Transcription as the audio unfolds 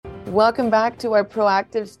Welcome back to our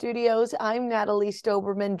Proactive Studios. I'm Natalie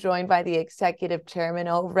Stoberman, joined by the Executive Chairman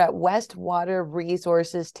over at Westwater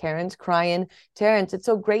Resources, Terence Cryan. Terence, it's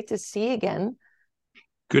so great to see you again.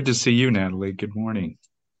 Good to see you, Natalie. Good morning.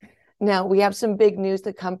 Now, we have some big news.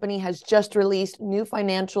 The company has just released new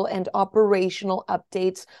financial and operational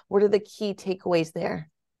updates. What are the key takeaways there?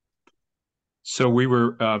 So we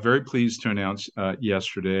were very pleased to announce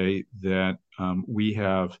yesterday that we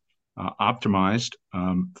have optimized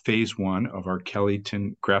phase one of our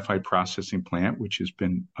Kellyton graphite processing plant, which has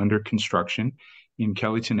been under construction in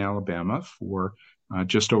Kellyton, Alabama for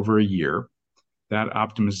just over a year. That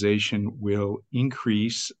optimization will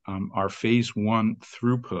increase our phase one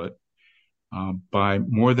throughput by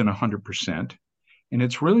more than 100%. And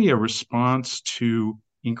it's really a response to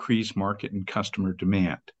increased market and customer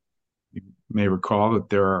demand. You may recall that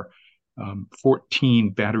there are 14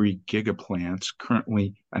 battery gigaplants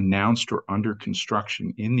currently announced or under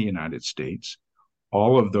construction in the United States.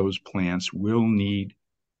 All of those plants will need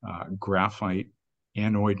graphite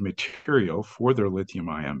anode material for their lithium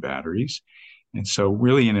ion batteries. And so,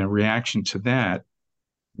 really, in a reaction to that,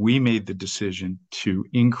 we made the decision to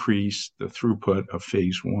increase the throughput of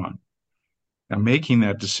phase one. Now, making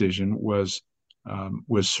that decision was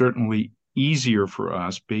certainly easier for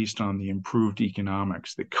us based on the improved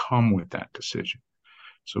economics that come with that decision.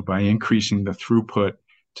 So, by increasing the throughput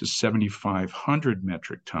to 7,500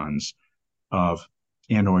 metric tons of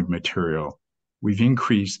anode material, we've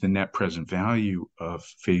increased the net present value of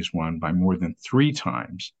phase one by more than 3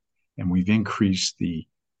 times, and we've increased the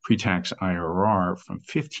pre-tax IRR from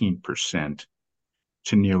 15%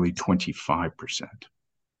 to nearly 25%.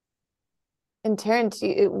 And Terence,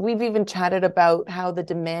 we've even chatted about how the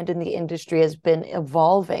demand in the industry has been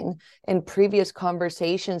evolving in previous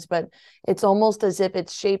conversations, but it's almost as if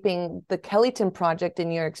it's shaping the Kellyton project,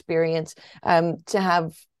 in your experience, to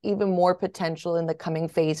have even more potential in the coming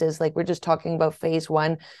phases. Like we're just talking about phase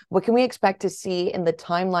one. What can we expect to see in the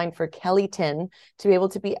timeline for Kellyton to be able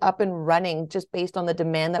to be up and running just based on the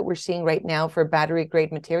demand that we're seeing right now for battery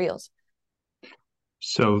grade materials?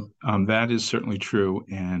 So that is certainly true.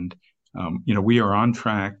 And we are on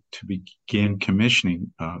track to begin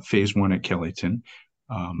commissioning phase one at Kellyton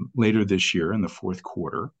later this year in the fourth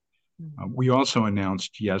quarter. We also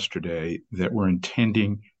announced yesterday that we're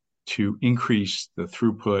intending to increase the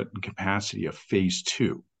throughput and capacity of phase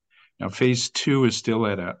two. Now, phase two is still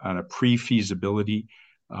at a pre-feasibility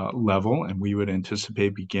level, and we would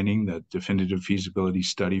anticipate beginning the definitive feasibility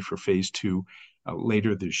study for phase two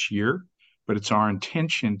later this year. But it's our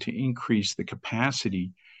intention to increase the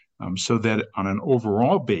capacity so that on an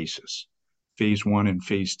overall basis, phase one and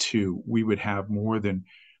phase two, we would have more than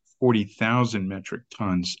 40,000 metric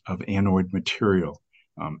tons of anode material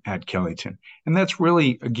at Kellyton. And that's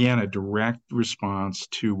really, again, a direct response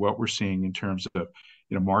to what we're seeing in terms of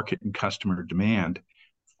market and customer demand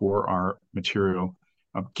for our material,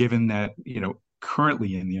 given that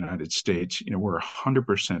currently in the United States, we're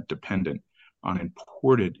 100% dependent on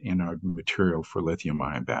imported anode material for lithium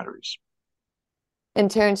ion batteries. And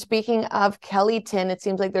Terence, speaking of Kellyton, it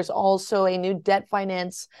seems like there's also a new debt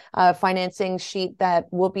financing sheet that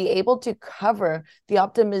will be able to cover the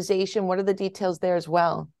optimization. What are the details there as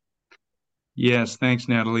well? Yes, thanks,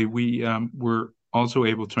 Natalie. We were also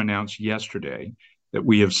able to announce yesterday that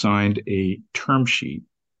we have signed a term sheet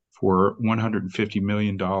for $150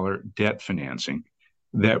 million debt financing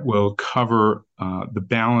that will cover the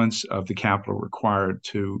balance of the capital required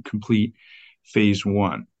to complete phase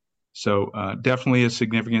one. So definitely a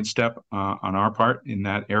significant step on our part in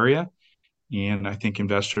that area. And I think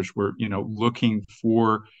investors were, looking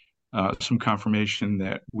for some confirmation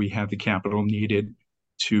that we have the capital needed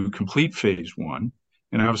to complete phase one.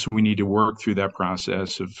 And obviously, we need to work through that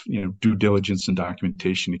process of, due diligence and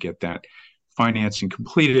documentation to get that financing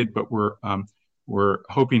completed. But we're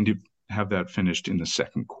hoping to have that finished in the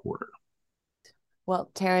second quarter.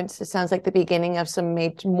 Well, Terence, it sounds like the beginning of some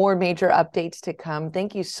more major updates to come.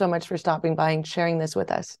 Thank you so much for stopping by and sharing this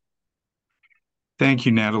with us. Thank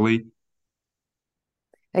you, Natalie.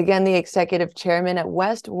 Again, the Executive Chairman at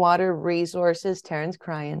Westwater Resources, Terence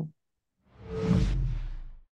Cryan.